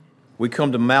we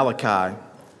come to Malachi,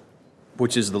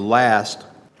 which is the last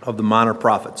of the minor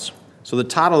prophets. So the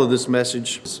title of this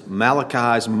message is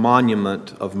Malachi's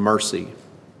Monument of Mercy.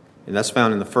 And that's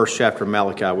found in the first chapter of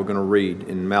Malachi. We're going to read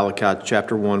in Malachi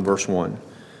chapter 1, verse 1.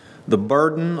 The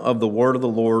burden of the word of the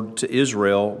Lord to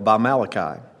Israel by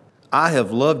Malachi. I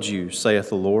have loved you, saith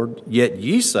the Lord, yet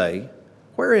ye say,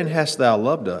 wherein hast thou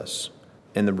loved us?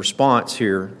 And the response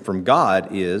here from God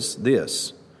is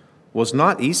this. Was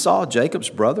not Esau Jacob's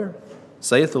brother,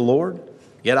 saith the Lord?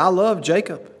 Yet I loved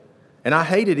Jacob, and I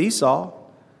hated Esau,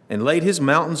 and laid his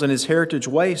mountains and his heritage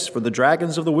waste for the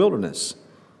dragons of the wilderness.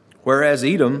 Whereas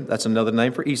Edom, that's another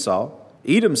name for Esau,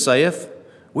 Edom saith,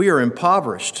 we are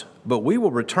impoverished, but we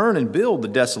will return and build the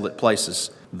desolate places.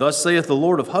 Thus saith the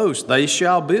Lord of hosts, they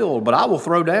shall build, but I will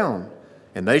throw down.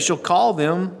 And they shall call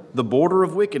them the border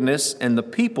of wickedness, and the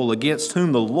people against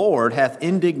whom the Lord hath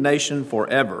indignation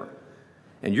forever.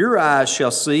 And your eyes shall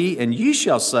see, and ye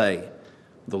shall say,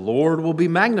 the Lord will be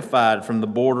magnified from the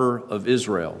border of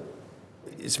Israel.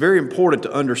 It's very important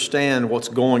to understand what's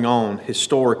going on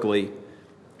historically,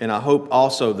 and I hope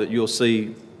also that you'll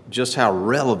see just how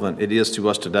relevant it is to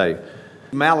us today.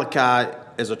 Malachi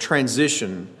is a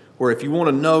transition where if you want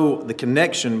to know the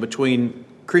connection between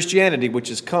Christianity, which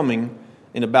is coming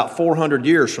in about 400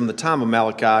 years from the time of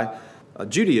Malachi,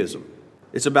 Judaism.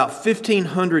 It's about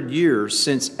 1,500 years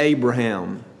since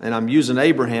Abraham. And I'm using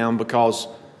Abraham because,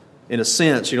 in a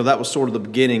sense, that was sort of the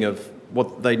beginning of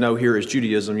what they know here as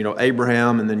Judaism.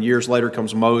 Abraham, and then years later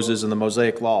comes Moses and the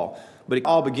Mosaic Law. But it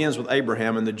all begins with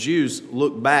Abraham, and the Jews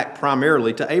look back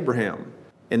primarily to Abraham.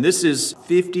 And this is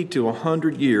 50 to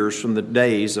 100 years from the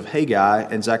days of Haggai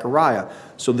and Zechariah.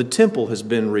 So the temple has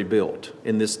been rebuilt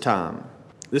in this time.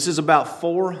 This is about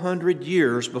 400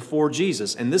 years before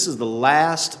Jesus. And this is the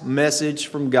last message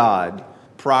from God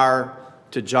prior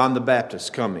to John the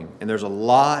Baptist coming. And there's a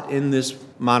lot in this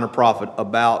minor prophet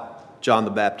about John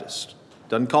the Baptist.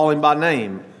 Doesn't call him by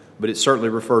name, but it certainly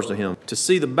refers to him. To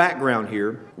see the background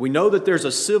here, we know that there's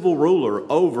a civil ruler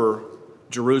over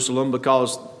Jerusalem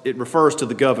because it refers to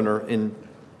the governor in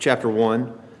chapter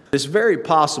 1. It's very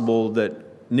possible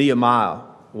that Nehemiah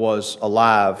was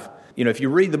alive. If you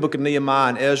read the book of Nehemiah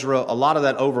and Ezra, a lot of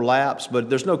that overlaps, but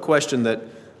there's no question that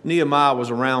Nehemiah was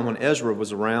around when Ezra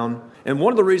was around. And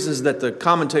one of the reasons that the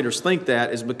commentators think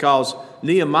that is because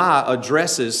Nehemiah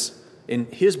addresses in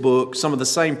his book some of the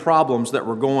same problems that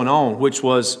were going on, which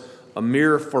was a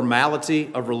mere formality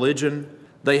of religion.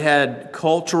 They had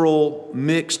cultural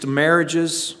mixed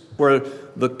marriages where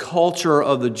the culture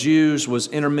of the Jews was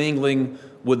intermingling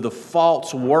with the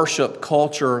false worship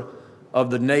culture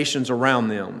of the nations around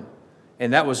them.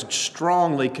 And that was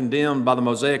strongly condemned by the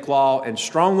Mosaic Law and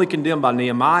strongly condemned by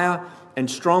Nehemiah and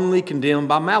strongly condemned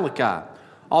by Malachi.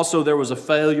 Also, there was a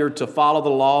failure to follow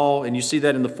the law, and you see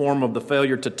that in the form of the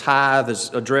failure to tithe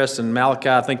as addressed in Malachi,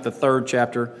 I think the 3rd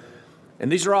chapter.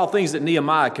 And these are all things that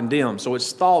Nehemiah condemned. So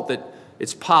it's thought that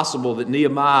it's possible that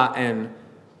Nehemiah and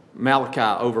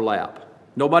Malachi overlap.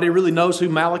 Nobody really knows who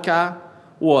Malachi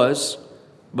was,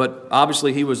 but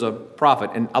obviously he was a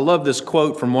prophet. And I love this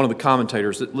quote from one of the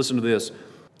commentators. Listen to this.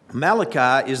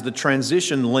 Malachi is the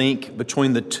transition link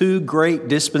between the two great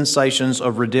dispensations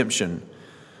of redemption.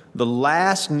 The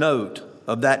last note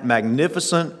of that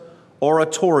magnificent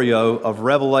oratorio of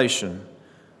Revelation,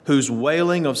 whose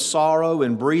wailing of sorrow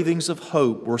and breathings of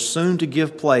hope were soon to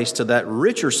give place to that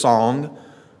richer song,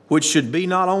 which should be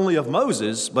not only of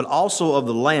Moses, but also of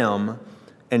the Lamb,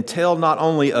 and tell not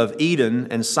only of Eden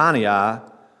and Sinai,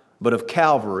 but of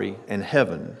Calvary and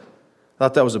heaven. I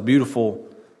thought that was a beautiful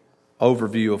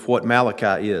overview of what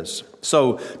Malachi is.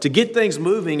 So to get things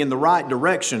moving in the right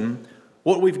direction,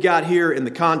 what we've got here in the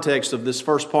context of this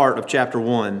first part of chapter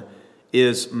 1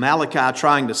 is Malachi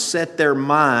trying to set their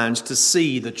minds to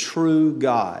see the true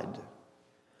God.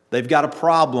 They've got a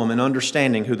problem in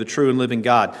understanding who the true and living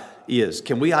God is.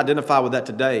 Can we identify with that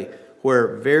today,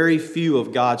 where very few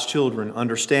of God's children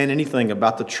understand anything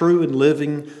about the true and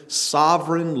living,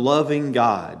 sovereign, loving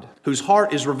God, whose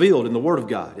heart is revealed in the Word of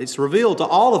God? It's revealed to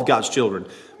all of God's children.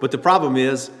 But the problem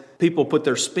is, people put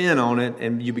their spin on it,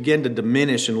 and you begin to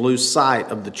diminish and lose sight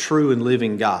of the true and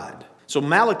living God. So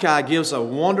Malachi gives a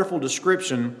wonderful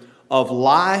description of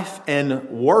life and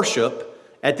worship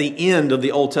at the end of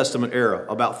the Old Testament era,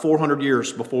 about 400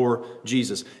 years before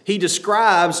Jesus. He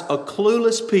describes a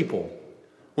clueless people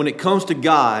when it comes to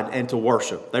God and to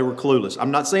worship. They were clueless.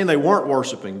 I'm not saying they weren't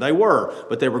worshiping. They were,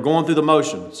 but they were going through the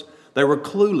motions. They were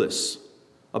clueless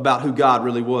about who God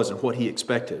really was and what He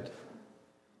expected.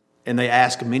 And they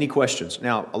ask many questions.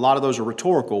 Now, a lot of those are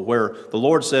rhetorical, where the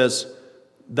Lord says,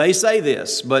 they say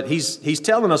this, but He's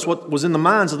telling us what was in the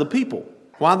minds of the people.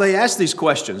 Why they ask these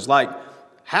questions, like,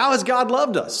 how has God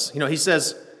loved us? He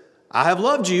says, I have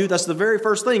loved you. That's the very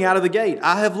first thing out of the gate.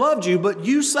 I have loved you, but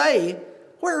you say,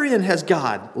 wherein has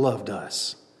God loved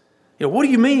us? What do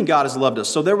you mean God has loved us?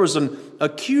 So there was an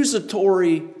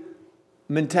accusatory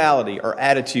mentality or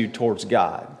attitude towards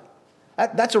God.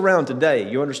 That's around today,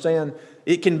 you understand?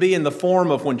 It can be in the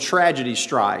form of when tragedy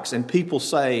strikes and people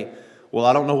say, well,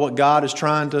 I don't know what God is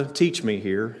trying to teach me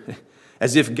here.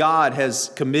 As if God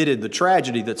has committed the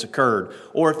tragedy that's occurred.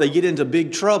 Or if they get into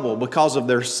big trouble because of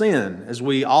their sin, as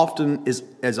often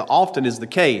is the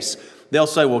case, they'll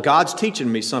say, well, God's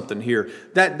teaching me something here.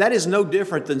 That is no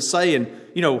different than saying,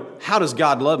 how does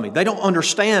God love me? They don't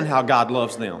understand how God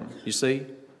loves them, you see?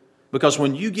 Because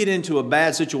when you get into a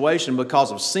bad situation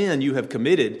because of sin you have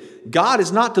committed, God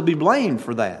is not to be blamed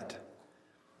for that.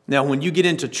 Now, when you get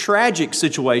into tragic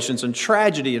situations and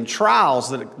tragedy and trials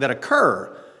that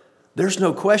occur, there's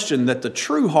no question that the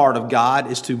true heart of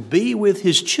God is to be with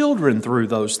His children through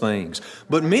those things.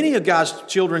 But many of God's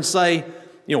children say,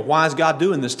 why is God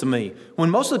doing this to me? When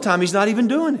most of the time He's not even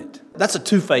doing it. That's a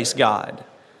two-faced God.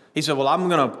 He said, well, I'm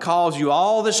going to cause you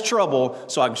all this trouble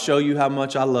so I can show you how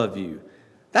much I love you.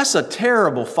 That's a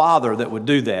terrible father that would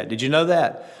do that. Did you know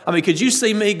that? Could you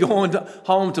see me going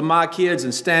home to my kids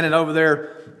and standing over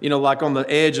there, like on the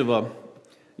edge of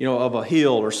a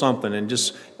hill or something and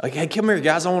just like, hey, come here,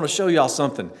 guys, I want to show y'all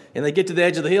something. And they get to the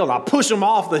edge of the hill and I push them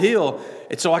off the hill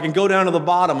and so I can go down to the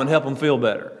bottom and help them feel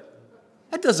better.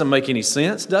 That doesn't make any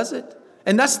sense, does it?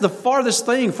 And that's the farthest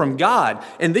thing from God.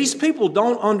 And these people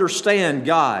don't understand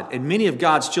God. And many of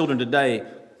God's children today,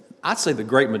 I'd say the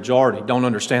great majority, don't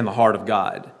understand the heart of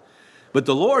God. But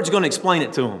the Lord's going to explain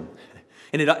it to them.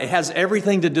 And it has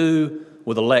everything to do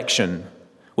with election,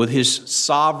 with His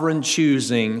sovereign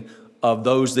choosing of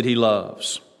those that He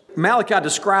loves. Malachi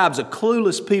describes a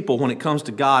clueless people when it comes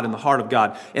to God and the heart of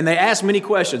God. And they ask many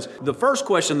questions. The first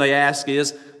question they ask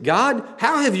is, God,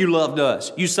 how have you loved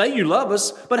us? You say you love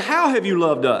us, but how have you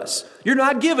loved us? You're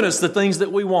not giving us the things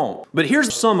that we want. But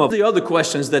here's some of the other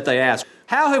questions that they ask.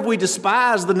 How have we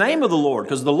despised the name of the Lord?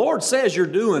 Because the Lord says you're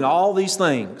doing all these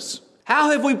things.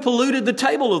 How have we polluted the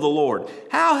table of the Lord?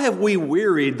 How have we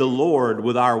wearied the Lord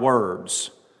with our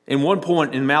words? In one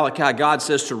point in Malachi, God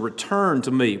says to return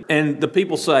to me. And the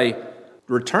people say,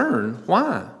 return?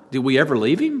 Why? Did we ever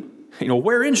leave Him?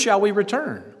 Wherein shall we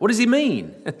return? What does He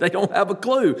mean? They don't have a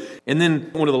clue. And then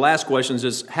one of the last questions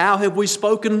is, how have we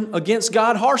spoken against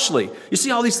God harshly? You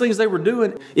see all these things they were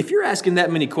doing? If you're asking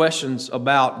that many questions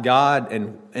about God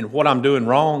and what I'm doing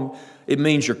wrong, it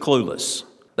means you're clueless.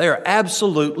 They are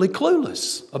absolutely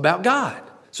clueless about God.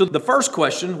 So the first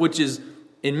question, which is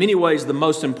in many ways the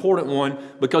most important one,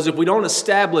 because if we don't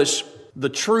establish the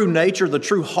true nature, the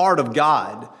true heart of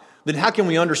God, then how can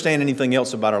we understand anything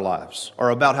else about our lives or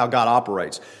about how God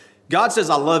operates? God says,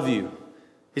 I love you.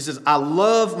 He says, I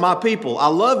love my people. I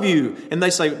love you. And they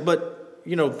say, but,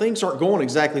 things aren't going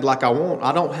exactly like I want.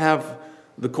 I don't have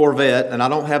the Corvette, and I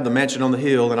don't have the mansion on the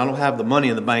hill, and I don't have the money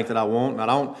in the bank that I want, and I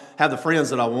don't have the friends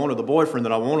that I want, or the boyfriend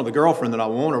that I want, or the girlfriend that I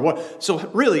want, or what. So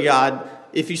really, God,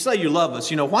 if you say you love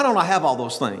us, why don't I have all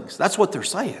those things? That's what they're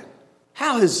saying.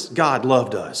 How has God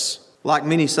loved us? Like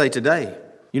many say today,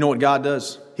 you know what God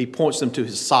does? He points them to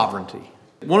His sovereignty.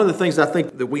 One of the things I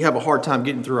think that we have a hard time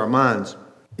getting through our minds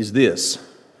is this.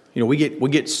 We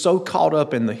get so caught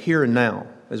up in the here and now,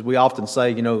 as we often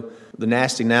say, the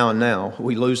nasty now and now.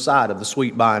 We lose sight of the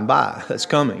sweet by and by that's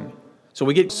coming. So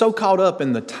we get so caught up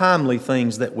in the timely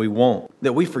things that we want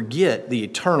that we forget the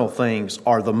eternal things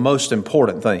are the most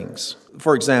important things.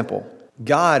 For example,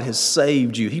 God has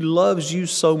saved you. He loves you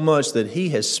so much that He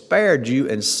has spared you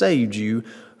and saved you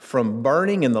from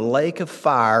burning in the lake of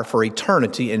fire for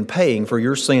eternity and paying for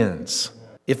your sins.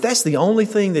 If that's the only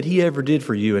thing that He ever did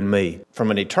for you and me,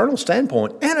 from an eternal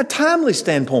standpoint and a timely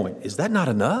standpoint, is that not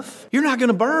enough? You're not going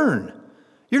to burn.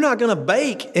 You're not going to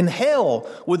bake in hell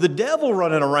with the devil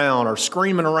running around or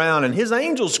screaming around and his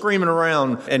angels screaming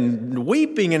around and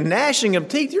weeping and gnashing of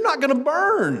teeth. You're not going to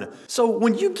burn. So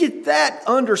when you get that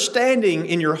understanding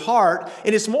in your heart,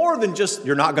 and it's more than just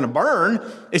you're not going to burn.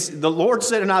 The Lord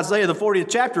said in Isaiah, the 40th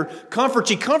chapter, comfort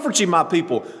ye, my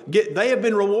people. They have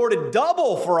been rewarded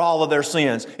double for all of their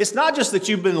sins. It's not just that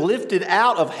you've been lifted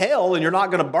out of hell and you're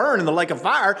not going to burn in the lake of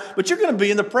fire, but you're going to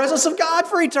be in the presence of God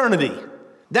for eternity.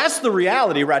 That's the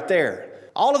reality right there.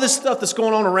 All of this stuff that's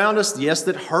going on around us, yes,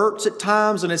 that hurts at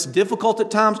times and it's difficult at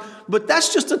times, but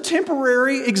that's just a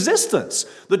temporary existence.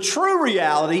 The true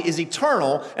reality is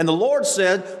eternal, and the Lord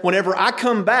said, whenever I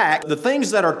come back, the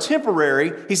things that are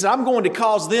temporary, He said, I'm going to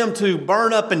cause them to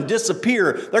burn up and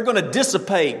disappear. They're going to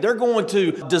dissipate. They're going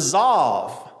to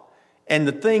dissolve. And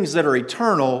the things that are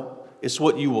eternal is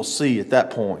what you will see at that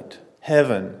point.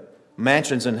 Heaven,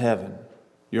 mansions in heaven,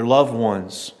 your loved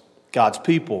ones, God's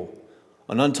people,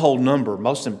 an untold number,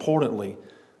 most importantly,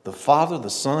 the Father, the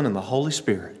Son, and the Holy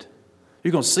Spirit.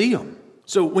 You're going to see them.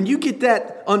 So when you get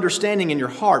that understanding in your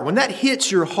heart, when that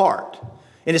hits your heart,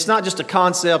 and it's not just a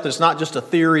concept, it's not just a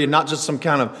theory, and not just some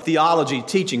kind of theology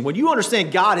teaching. When you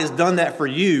understand God has done that for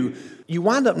you, you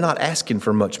wind up not asking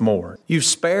for much more. You've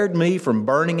spared me from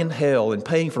burning in hell and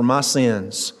paying for my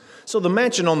sins. So the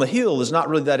mansion on the hill is not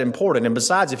really that important. And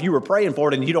besides, if you were praying for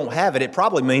it and you don't have it, it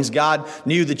probably means God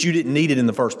knew that you didn't need it in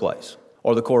the first place.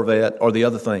 Or the Corvette, or the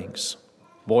other things.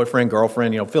 Boyfriend,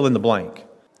 girlfriend, fill in the blank.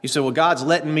 You say, well, God's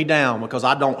letting me down because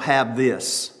I don't have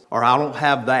this, or I don't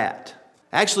have that.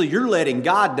 Actually, you're letting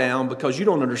God down because you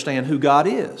don't understand who God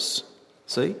is.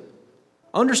 See?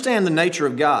 Understand the nature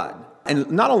of God.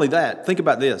 And not only that, think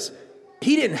about this.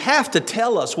 He didn't have to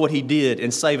tell us what He did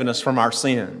in saving us from our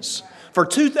sins. For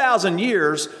 2,000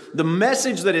 years, the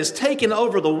message that has taken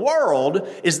over the world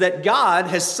is that God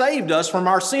has saved us from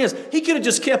our sins. He could have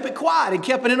just kept it quiet and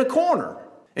kept it in a corner.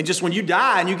 And just when you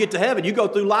die and you get to heaven, you go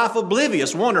through life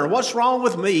oblivious, wondering, what's wrong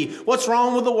with me? What's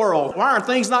wrong with the world? Why are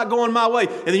things not going my way?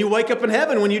 And then you wake up in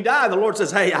heaven when you die, and the Lord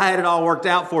says, hey, I had it all worked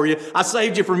out for you. I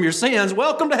saved you from your sins.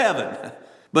 Welcome to heaven.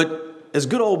 But as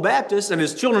good old Baptists and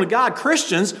as children of God,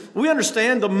 Christians, we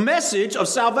understand the message of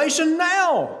salvation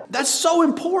now. That's so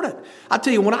important. I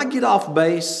tell you, when I get off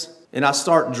base and I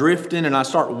start drifting and I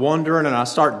start wondering and I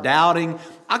start doubting,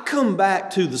 I come back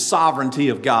to the sovereignty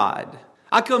of God.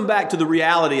 I come back to the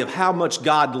reality of how much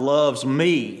God loves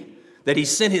me, that He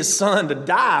sent His Son to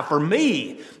die for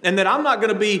me, and that I'm not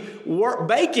going to be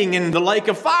baking in the lake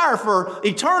of fire for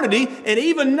eternity. And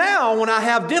even now, when I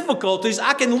have difficulties,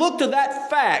 I can look to that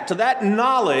fact, to that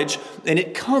knowledge, and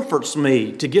it comforts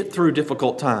me to get through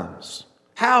difficult times.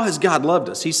 How has God loved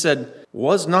us? He said,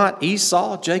 was not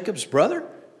Esau Jacob's brother?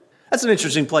 That's an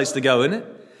interesting place to go, isn't it?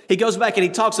 He goes back and he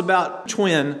talks about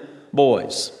twin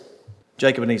boys,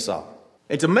 Jacob and Esau.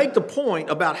 And to make the point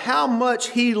about how much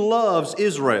He loves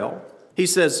Israel, He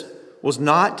says, was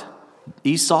not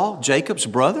Esau Jacob's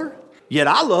brother? Yet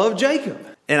I love Jacob,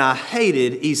 and I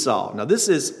hated Esau. Now this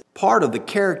is part of the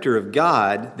character of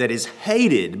God that is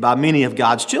hated by many of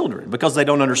God's children because they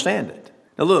don't understand it.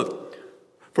 Now look,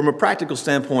 from a practical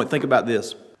standpoint, think about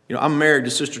this. I'm married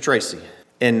to Sister Tracy,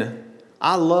 and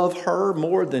I love her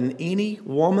more than any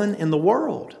woman in the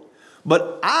world.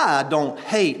 But I don't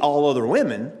hate all other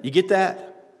women. You get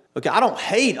that? Okay, I don't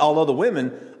hate all other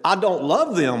women. I don't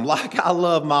love them like I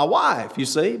love my wife, you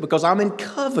see, because I'm in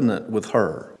covenant with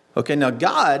her. Okay, now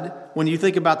God, when you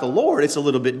think about the Lord, it's a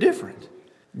little bit different.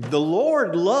 The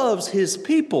Lord loves His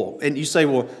people. And you say,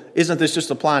 well, isn't this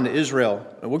just applying to Israel?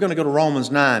 We're going to go to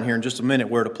Romans 9 here in just a minute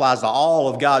where it applies to all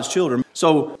of God's children.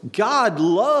 So God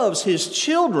loves His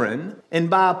children, and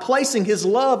by placing His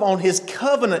love on His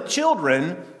covenant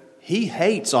children, He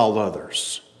hates all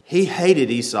others. He hated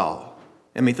Esau.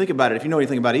 I mean, think about it. If you know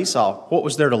anything about Esau, what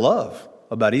was there to love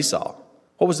about Esau?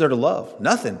 What was there to love?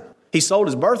 Nothing. He sold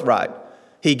his birthright.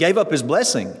 He gave up his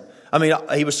blessing. I mean,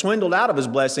 he was swindled out of his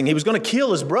blessing. He was going to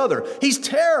kill his brother. He's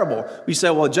terrible. You say,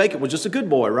 well, Jacob was just a good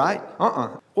boy, right?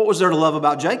 What was there to love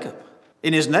about Jacob?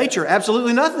 In his nature,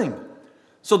 absolutely nothing.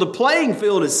 So the playing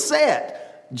field is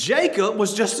set. Jacob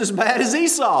was just as bad as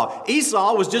Esau.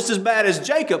 Esau was just as bad as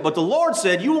Jacob. But the Lord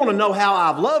said, you want to know how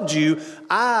I've loved you?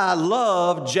 I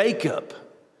love Jacob,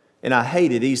 and I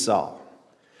hated Esau.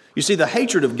 You see, the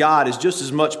hatred of God is just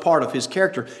as much part of His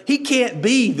character. He can't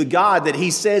be the God that He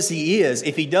says He is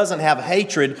if He doesn't have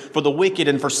hatred for the wicked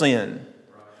and for sin.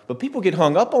 But people get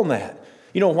hung up on that.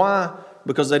 You know why?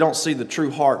 Because they don't see the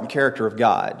true heart and character of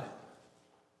God.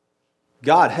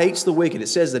 God hates the wicked. It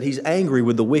says that He's angry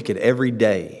with the wicked every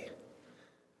day.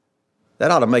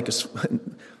 That ought to make us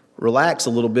relax a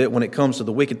little bit when it comes to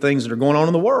the wicked things that are going on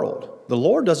in the world. The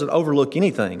Lord doesn't overlook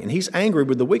anything, and He's angry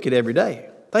with the wicked every day.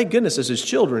 Thank goodness as His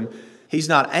children, He's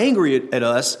not angry at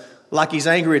us like He's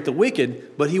angry at the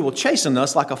wicked, but He will chasten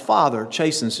us like a father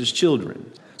chastens his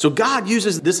children. So God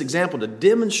uses this example to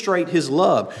demonstrate His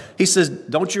love. He says,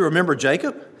 don't you remember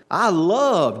Jacob? I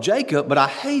love Jacob, but I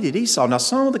hated Esau. Now,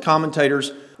 some of the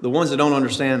commentators, the ones that don't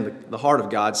understand the heart of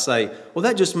God, say, well,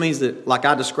 that just means that, like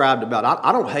I described about,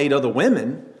 I don't hate other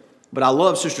women, but I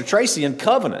love Sister Tracy in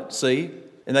covenant, see?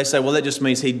 And they say, well, that just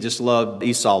means he just loved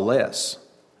Esau less.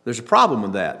 There's a problem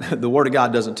with that. The Word of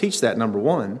God doesn't teach that, number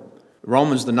one.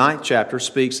 Romans, the 9th chapter,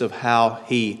 speaks of how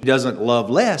He doesn't love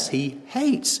less. He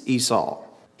hates Esau.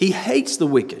 He hates the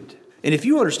wicked. And if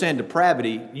you understand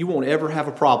depravity, you won't ever have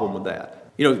a problem with that.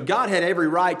 God had every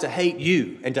right to hate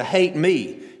you and to hate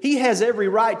me. he has every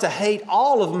right to hate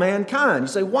all of mankind. You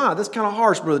say, why? That's kind of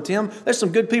harsh, Brother Tim. There's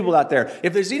some good people out there.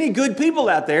 If there's any good people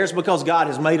out there, it's because God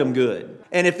has made them good.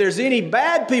 And if there's any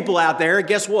bad people out there,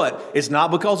 guess what? It's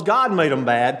not because God made them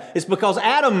bad. It's because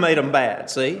Adam made them bad,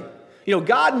 see? You know,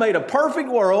 God made a perfect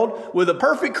world with a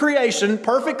perfect creation,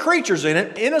 perfect creatures in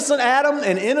it, innocent Adam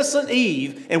and innocent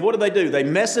Eve. And what do? They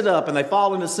mess it up and they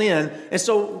fall into sin. And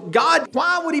so God,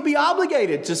 why would he be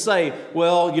obligated to say,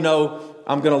 well, you know,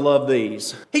 I'm going to love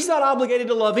these? He's not obligated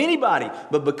to love anybody.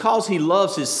 But because he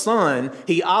loves his son,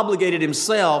 he obligated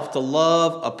himself to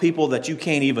love a people that you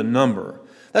can't even number.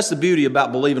 That's the beauty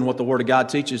about believing what the Word of God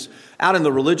teaches. Out in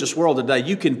the religious world today,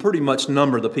 you can pretty much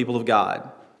number the people of God.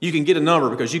 You can get a number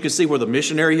because you can see where the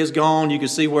missionary has gone. You can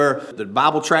see where the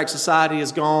Bible Tract Society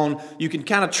has gone. You can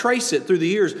kind of trace it through the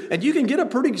years. And you can get a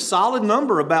pretty solid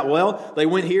number about, well, they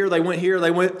went here, they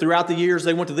went throughout the years,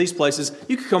 they went to these places.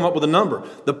 You can come up with a number.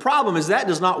 The problem is that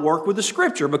does not work with the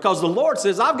Scripture because the Lord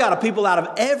says, I've got a people out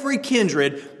of every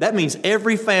kindred. That means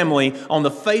every family on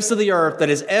the face of the earth that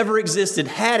has ever existed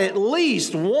had at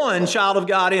least one child of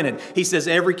God in it. He says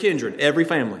every kindred, every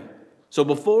family. So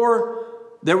before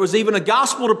there was even a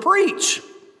gospel to preach,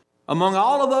 among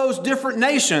all of those different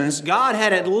nations, God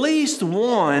had at least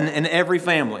one in every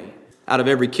family, out of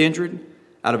every kindred,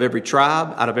 out of every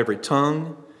tribe, out of every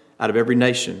tongue, out of every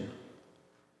nation.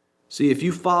 See, if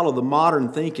you follow the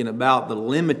modern thinking about the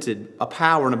limited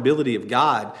power and ability of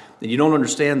God, then you don't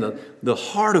understand the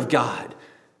heart of God.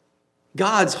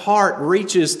 God's heart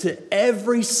reaches to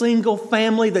every single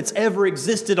family that's ever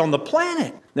existed on the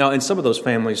planet. Now, in some of those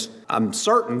families, I'm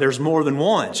certain there's more than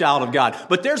one child of God.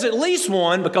 But there's at least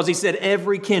one because he said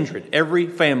every kindred, every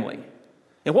family.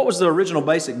 And what was the original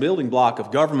basic building block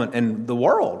of government and the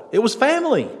world? It was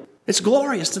family. It's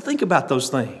glorious to think about those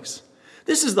things.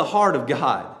 This is the heart of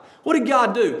God. What did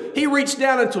God do? He reached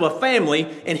down into a family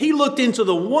and he looked into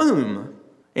the womb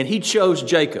and he chose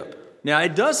Jacob. Now,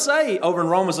 it does say over in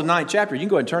Romans the 9th chapter, you can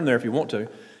go ahead and turn there if you want to.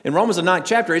 In Romans the 9th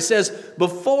chapter, it says,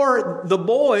 before the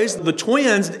boys, the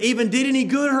twins, even did any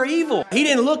good or evil. He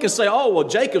didn't look and say, oh, well,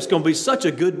 Jacob's going to be such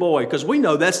a good boy, because we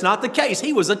know that's not the case.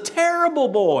 He was a terrible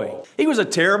boy. He was a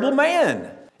terrible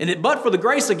man. But for the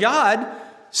grace of God,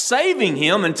 saving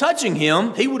him and touching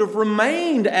him, he would have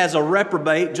remained as a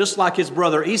reprobate, just like his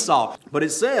brother Esau. But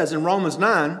it says in Romans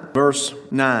 9, verse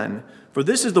 9, for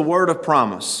this is the word of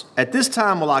promise. At this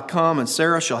time will I come, and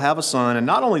Sarah shall have a son. And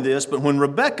not only this, but when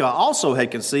Rebekah also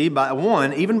had conceived by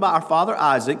one, even by our father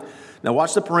Isaac. Now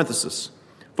watch the parenthesis.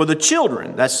 For the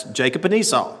children, that's Jacob and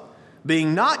Esau,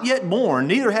 being not yet born,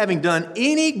 neither having done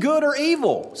any good or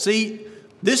evil. See,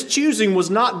 this choosing was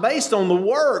not based on the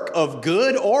work of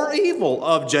good or evil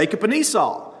of Jacob and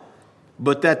Esau,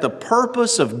 but that the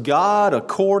purpose of God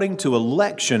according to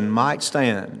election might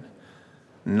stand.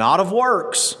 Not of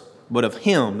works, but of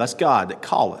him, that's God, that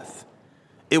calleth.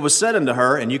 It was said unto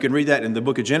her, and you can read that in the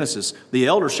book of Genesis, the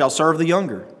elder shall serve the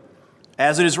younger.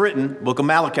 As it is written, book of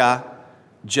Malachi,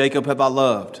 Jacob have I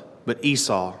loved, but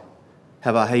Esau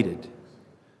have I hated.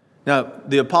 Now,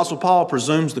 the Apostle Paul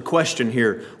presumes the question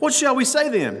here. What shall we say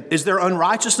then? Is there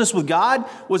unrighteousness with God?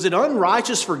 Was it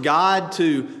unrighteous for God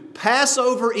to pass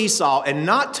over Esau and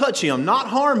not touch him, not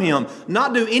harm him,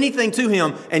 not do anything to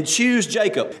him, and choose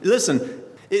Jacob? Listen,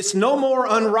 it's no more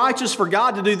unrighteous for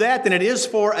God to do that than it is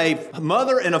for a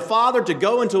mother and a father to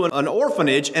go into an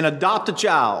orphanage and adopt a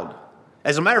child.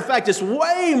 As a matter of fact, it's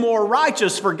way more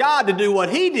righteous for God to do what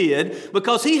he did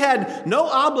because he had no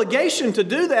obligation to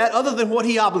do that other than what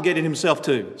he obligated himself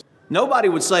to. Nobody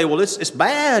would say, well, it's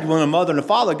bad when a mother and a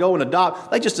father go and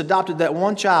adopt. They just adopted that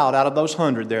one child out of those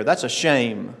 100 there. That's a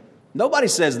shame. Nobody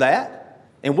says that.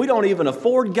 And we don't even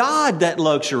afford God that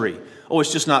luxury. Oh,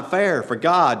 it's just not fair for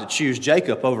God to choose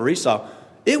Jacob over Esau.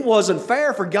 It wasn't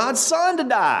fair for God's son to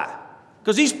die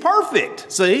because he's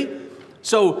perfect, see?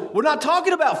 So we're not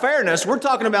talking about fairness. We're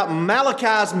talking about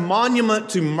Malachi's monument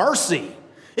to mercy.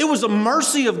 It was a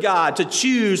mercy of God to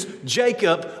choose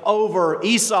Jacob over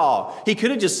Esau. He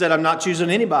could have just said, I'm not choosing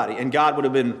anybody. And God would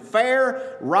have been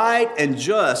fair, right, and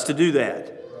just to do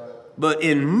that. But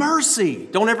in mercy,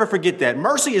 don't ever forget that.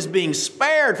 Mercy is being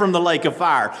spared from the lake of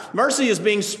fire. Mercy is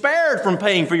being spared from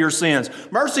paying for your sins.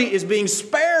 Mercy is being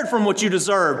spared from what you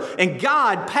deserve. And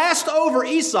God passed over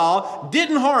Esau,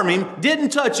 didn't harm him, didn't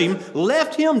touch him,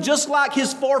 left him just like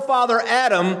his forefather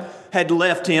Adam had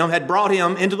left him, had brought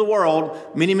him into the world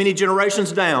many, many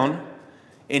generations down.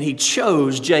 And he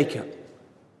chose Jacob.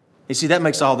 You see, that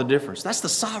makes all the difference. That's the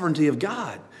sovereignty of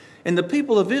God. And the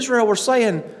people of Israel were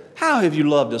saying, how have you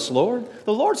loved us, Lord?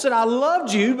 The Lord said, I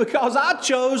loved you because I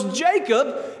chose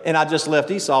Jacob and I just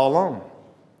left Esau alone.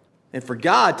 And for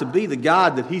God to be the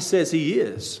God that he says he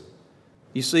is,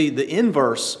 You see, the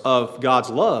inverse of God's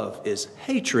love is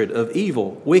hatred of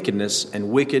evil, wickedness, and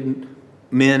wicked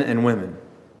men and women.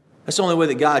 That's the only way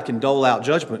that God can dole out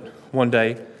judgment one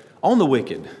day on the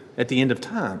wicked at the end of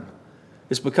time.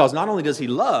 It's because not only does he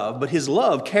love, but his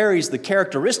love carries the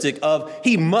characteristic of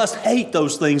he must hate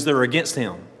those things that are against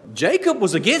him. Jacob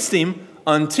was against him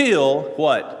until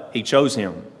what? He chose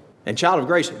him. And child of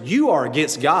grace, you are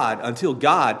against God until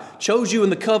God chose you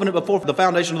in the covenant before the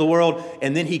foundation of the world,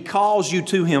 and then he calls you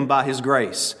to him by his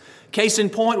grace. Case in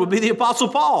point would be the Apostle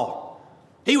Paul.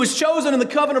 He was chosen in the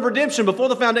covenant of redemption before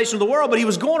the foundation of the world, but he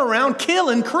was going around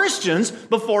killing Christians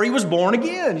before he was born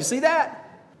again. You see that?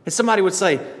 And somebody would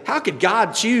say, how could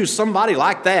God choose somebody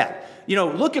like that? You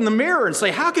know, look in the mirror and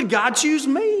say, how could God choose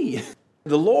me?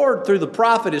 The Lord, through the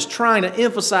prophet, is trying to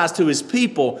emphasize to his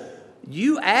people,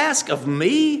 you ask of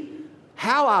me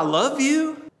how I love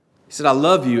you? He said, I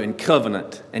love you in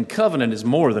covenant. And covenant is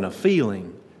more than a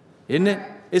feeling, isn't it?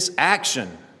 It's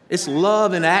action. It's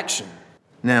love in action.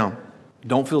 Now,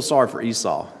 don't feel sorry for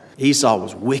Esau. Esau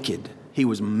was wicked. He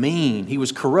was mean. He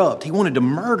was corrupt. He wanted to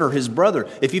murder his brother.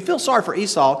 If you feel sorry for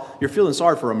Esau, you're feeling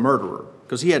sorry for a murderer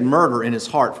because he had murder in his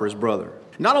heart for his brother.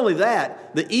 Not only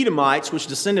that, the Edomites, which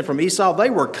descended from Esau, they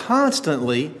were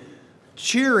constantly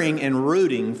cheering and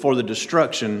rooting for the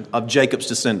destruction of Jacob's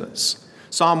descendants.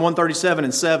 Psalm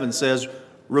 137:7 says,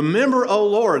 remember, O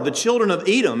Lord, the children of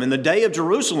Edom in the day of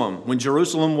Jerusalem, when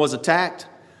Jerusalem was attacked.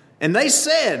 And they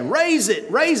said, raise it,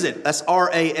 raise it. That's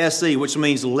R-A-S-E, which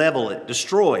means level it,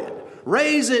 destroy it.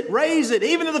 Raise it,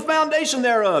 even to the foundation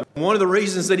thereof. One of the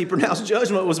reasons that he pronounced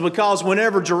judgment was because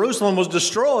whenever Jerusalem was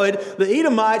destroyed, the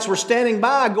Edomites were standing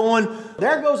by going,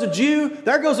 there goes a Jew,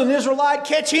 there goes an Israelite,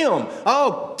 catch him.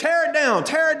 Oh, tear it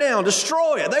down,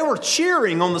 destroy it. They were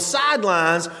cheering on the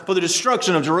sidelines for the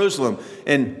destruction of Jerusalem.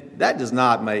 And that does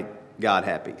not make God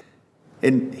happy.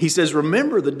 And he says,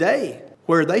 remember the day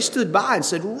where they stood by and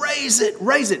said,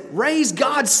 raise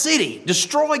God's city,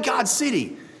 destroy God's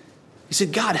city. He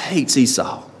said, God hates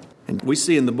Esau. And we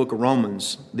see in the book of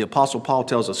Romans, the Apostle Paul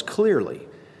tells us clearly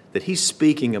that he's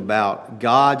speaking about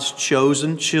God's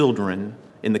chosen children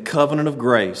in the covenant of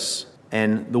grace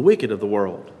and the wicked of the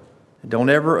world. Don't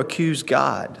ever accuse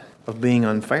God of being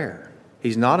unfair.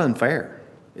 He's not unfair.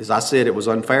 As I said, it was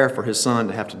unfair for his son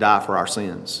to have to die for our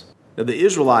sins. Now, the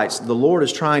Israelites, the Lord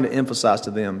is trying to emphasize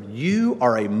to them, you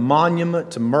are a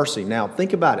monument to mercy. Now,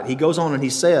 think about it. He goes on and he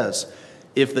says,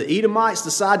 if the Edomites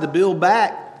decide to build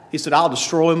back, he said, I'll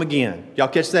destroy them again. Y'all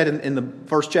catch that in the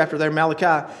first chapter there,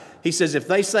 Malachi? He says, if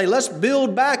they say, let's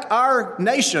build back our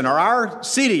nation or our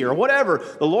city or whatever,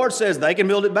 the Lord says they can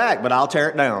build it back, but I'll tear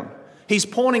it down. He's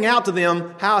pointing out to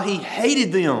them how he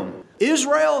hated them.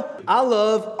 Israel, I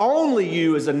love only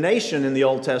you as a nation in the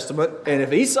Old Testament. And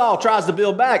if Esau tries to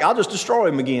build back, I'll just destroy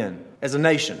him again as a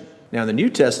nation. Now, in the New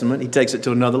Testament, he takes it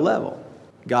to another level.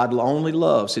 God only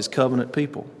loves his covenant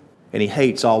people. And he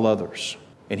hates all others.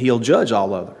 And he'll judge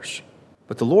all others.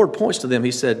 But the Lord points to them.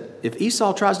 He said, if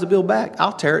Esau tries to build back,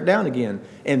 I'll tear it down again.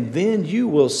 And then you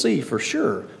will see for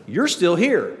sure. You're still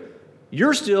here.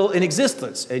 You're still in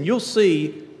existence. And you'll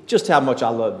see just how much I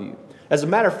love you. As a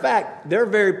matter of fact, their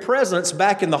very presence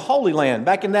back in the Holy Land,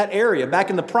 back in that area, back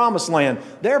in the Promised Land,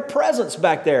 their presence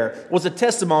back there was a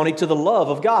testimony to the love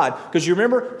of God. Because you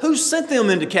remember, who sent them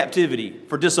into captivity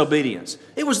for disobedience?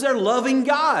 It was their loving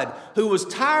God who was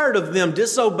tired of them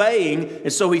disobeying,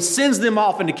 and so he sends them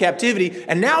off into captivity,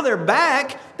 and now they're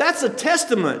back. That's a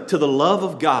testament to the love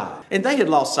of God. And they had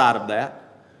lost sight of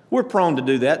that. We're prone to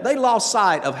do that. They lost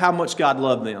sight of how much God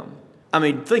loved them. I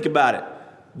mean, think about it.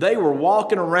 They were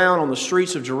walking around on the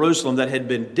streets of Jerusalem that had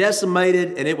been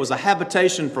decimated, and it was a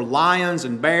habitation for lions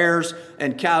and bears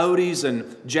and coyotes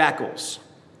and jackals.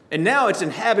 And now it's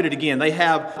inhabited again. They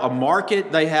have a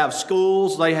market, they have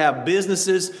schools, they have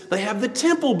businesses, they have the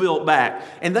temple built back.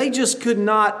 And they just could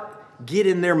not get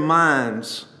in their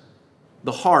minds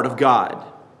the heart of God.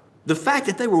 The fact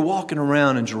that they were walking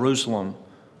around in Jerusalem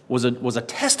was a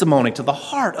testimony to the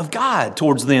heart of God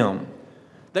towards them.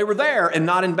 They were there and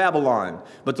not in Babylon.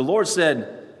 But the Lord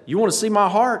said, you want to see my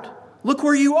heart? Look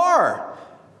where you are.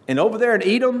 And over there in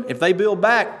Edom, if they build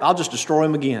back, I'll just destroy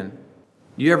them again.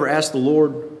 You ever ask the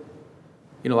Lord,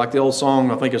 like the old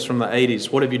song, I think it's from the 80s,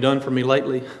 what have you done for me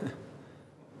lately?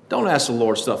 Don't ask the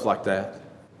Lord stuff like that.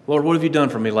 Lord, what have you done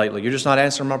for me lately? You're just not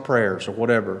answering my prayers or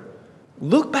whatever.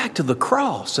 Look back to the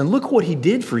cross and look what he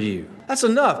did for you. That's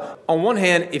enough. On one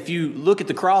hand, if you look at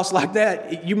the cross like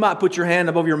that, you might put your hand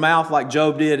above your mouth like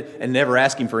Job did and never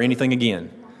ask him for anything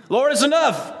again. Lord, it's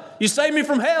enough. You saved me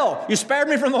from hell. You spared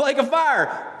me from the lake of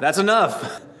fire. That's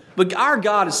enough. But our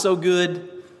God is so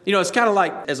good You know, it's kind of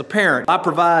like as a parent, I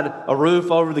provide a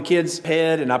roof over the kid's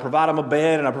head, and I provide them a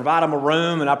bed, and I provide them a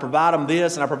room, and I provide them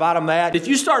this, and I provide them that. If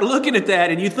you start looking at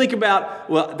that and you think about,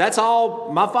 well, that's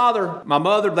all my father, my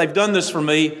mother, they've done this for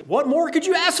me. What more could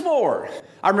you ask for?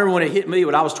 I remember when it hit me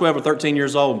when I was 12 or 13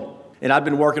 years old, and I'd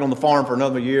been working on the farm for a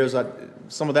number of years.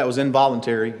 Some of that was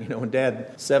involuntary. You know, when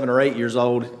Dad, 7 or 8 years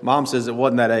old, Mom says it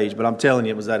wasn't that age, but I'm telling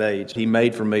you it was that age. He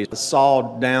made for me a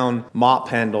sawed down mop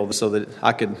handle so that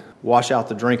I could wash out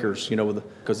the drinkers, you know,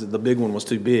 because the big one was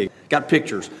too big. Got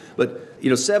pictures. But, you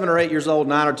know, 7 or 8 years old,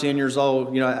 9 or 10 years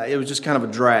old, you know, it was just kind of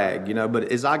a drag, you know.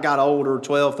 But as I got older,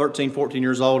 12, 13, 14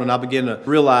 years old, and I began to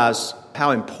realize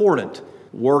how important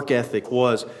work ethic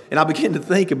was, and I began to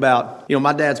think about, you know,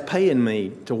 my dad's paying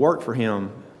me to work for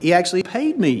him. He actually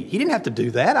paid me. He didn't have to do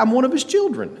that. I'm one of his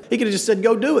children. He could have just said,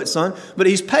 go do it, son. But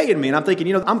he's paying me. And I'm thinking,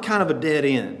 you know, I'm kind of a dead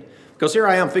end. Because here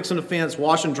I am fixing the fence,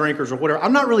 washing drinkers or whatever.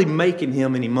 I'm not really making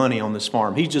him any money on this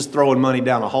farm. He's just throwing money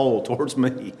down a hole towards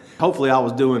me. Hopefully I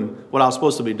was doing what I was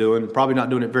supposed to be doing. Probably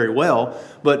not doing it very well.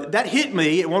 But that hit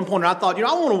me at one point. And I thought, you know,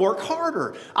 I want to work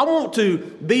harder. I want to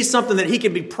be something that he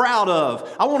can be proud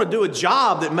of. I want to do a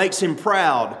job that makes him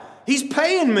proud. He's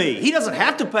paying me. He doesn't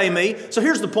have to pay me. So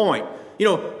here's the point. You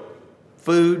know,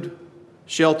 food,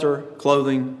 shelter,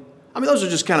 clothing. I mean, those are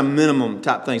just kind of minimum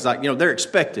type things. Like, you know, they're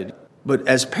expected. But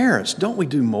as parents, don't we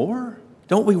do more?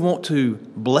 Don't we want to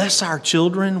bless our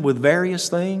children with various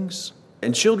things?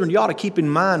 And children, you ought to keep in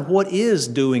mind what is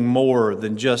doing more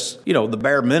than just, you know, the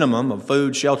bare minimum of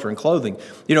food, shelter, and clothing.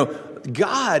 You know,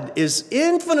 God is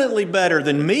infinitely better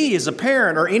than me as a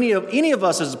parent or any of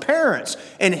us as parents.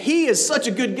 And He is such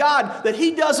a good God that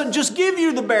He doesn't just give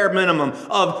you the bare minimum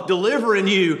of delivering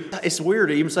you. It's weird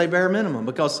to even say bare minimum,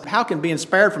 because how can being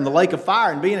spared from the lake of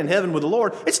fire and being in heaven with the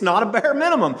Lord, it's not a bare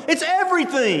minimum. It's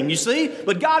everything, you see.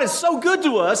 But God is so good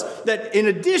to us that in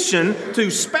addition to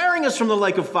sparing us from the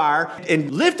lake of fire and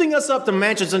lifting us up to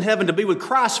mansions in heaven to be with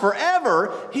Christ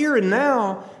forever, here and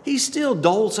now, He still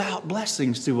doles out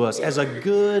blessings to us as a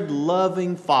good,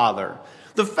 loving Father.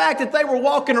 The fact that they were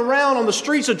walking around on the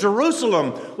streets of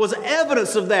Jerusalem was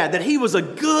evidence of that He was a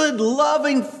good,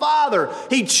 loving Father.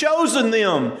 He'd chosen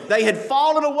them. They had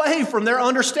fallen away from their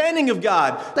understanding of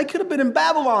God. They could have been in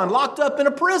Babylon, locked up in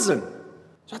a prison.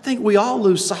 So I think we all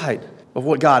lose sight of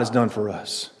what God has done for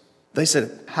us. They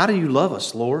said, how do you love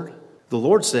us, Lord? The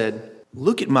Lord said,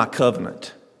 look at my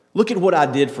covenant. Look at what I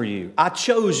did for you. I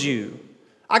chose you.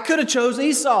 I could have chose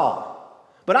Esau,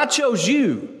 but I chose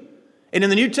you. And in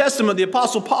the New Testament, the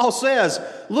Apostle Paul says,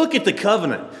 look at the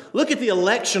covenant. Look at the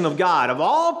election of God. Of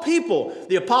all people,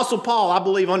 the Apostle Paul, I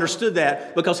believe, understood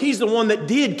that because he's the one that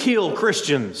did kill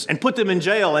Christians and put them in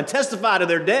jail and testify to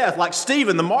their death, like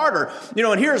Stephen the martyr. You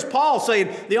know, and here's Paul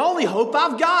saying, the only hope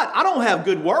I've got, I don't have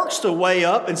good works to weigh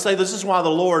up and say this is why the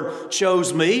Lord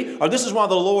chose me or this is why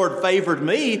the Lord favored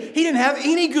me. He didn't have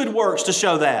any good works to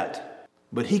show that.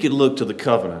 But he could look to the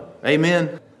covenant.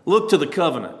 Amen? Look to the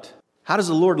covenant. How does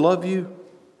the Lord love you?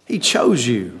 He chose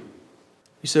you.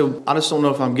 You say, I just don't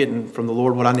know if I'm getting from the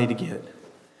Lord what I need to get.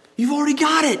 You've already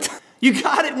got it. You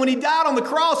got it when He died on the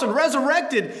cross and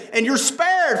resurrected, and you're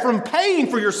spared from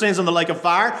paying for your sins in the lake of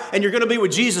fire, and you're going to be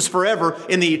with Jesus forever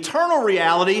in the eternal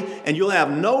reality, and you'll have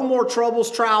no more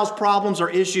troubles, trials, problems, or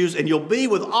issues, and you'll be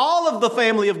with all of the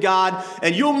family of God,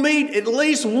 and you'll meet at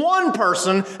least one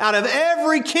person out of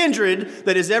every kindred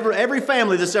that is every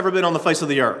family that's ever been on the face of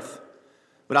the earth.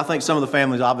 But I think some of the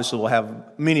families obviously will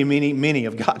have many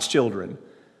of God's children.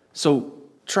 So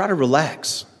try to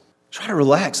relax. Try to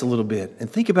relax a little bit and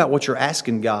think about what you're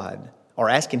asking God or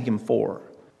asking Him for.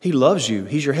 He loves you.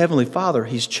 He's your Heavenly Father.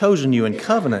 He's chosen you in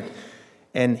covenant.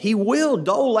 And He will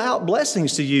dole out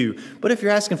blessings to you. But if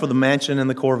you're asking for the mansion and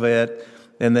the Corvette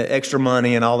and the extra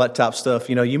money and all that type of stuff,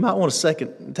 you know, you might want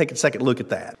to take a second look at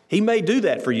that. He may do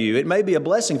that for you. It may be a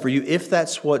blessing for you if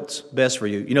that's what's best for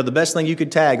you. You know, the best thing you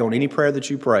could tag on any prayer that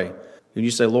you pray, and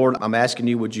you say, Lord, I'm asking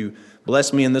you, would you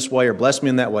bless me in this way or bless me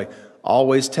in that way?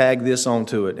 Always tag this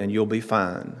onto it and you'll be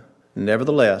fine.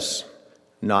 Nevertheless,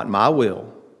 not my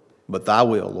will, but thy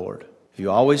will, Lord. If you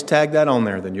always tag that on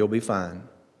there, then you'll be fine.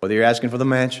 Whether you're asking for the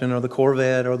mansion or the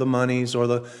Corvette or the monies or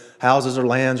the houses or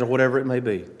lands or whatever it may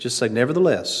be, just say,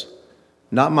 nevertheless,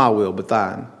 not my will, but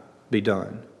thine be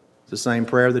done. It's the same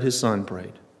prayer that His Son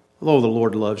prayed. Oh, the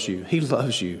Lord loves you. He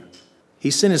loves you. He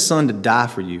sent His Son to die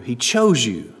for you. He chose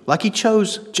you like He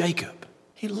chose Jacob.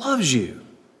 He loves you.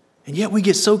 And yet we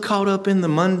get so caught up in the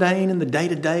mundane and the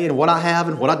day-to-day and what I have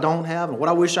and what I don't have and what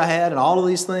I wish I had and all of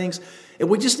these things. And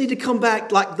we just need to come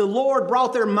back like the Lord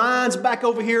brought their minds back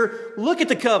over here. Look at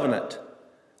the covenant.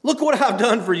 Look what I've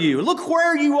done for you. Look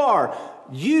where you are.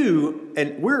 You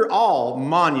and we're all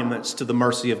monuments to the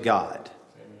mercy of God.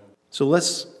 So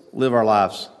let's live our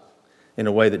lives in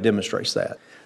a way that demonstrates that.